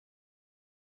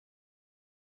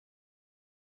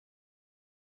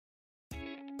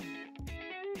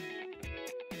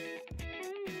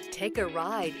Take a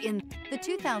ride in the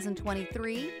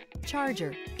 2023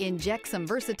 Charger. Inject some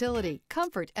versatility,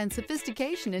 comfort, and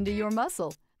sophistication into your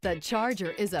muscle. The Charger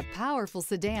is a powerful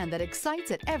sedan that excites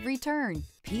at every turn.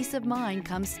 Peace of mind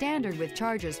comes standard with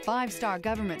Charger's 5-star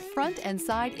government front and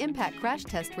side impact crash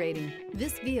test rating.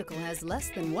 This vehicle has less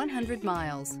than 100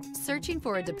 miles. Searching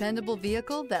for a dependable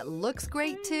vehicle that looks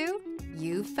great too?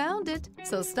 You found it,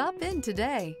 so stop in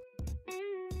today.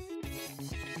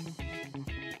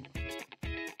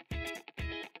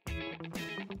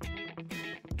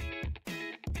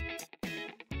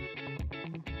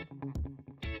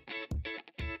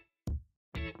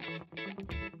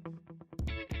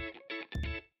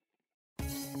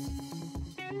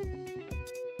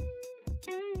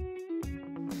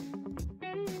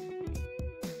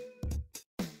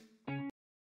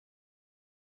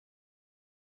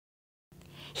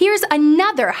 Here's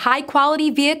another high-quality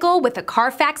vehicle with a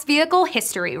Carfax Vehicle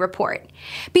History Report.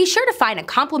 Be sure to find a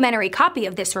complimentary copy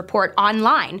of this report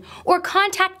online or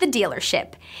contact the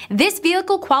dealership. This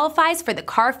vehicle qualifies for the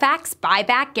Carfax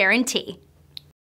Buyback Guarantee.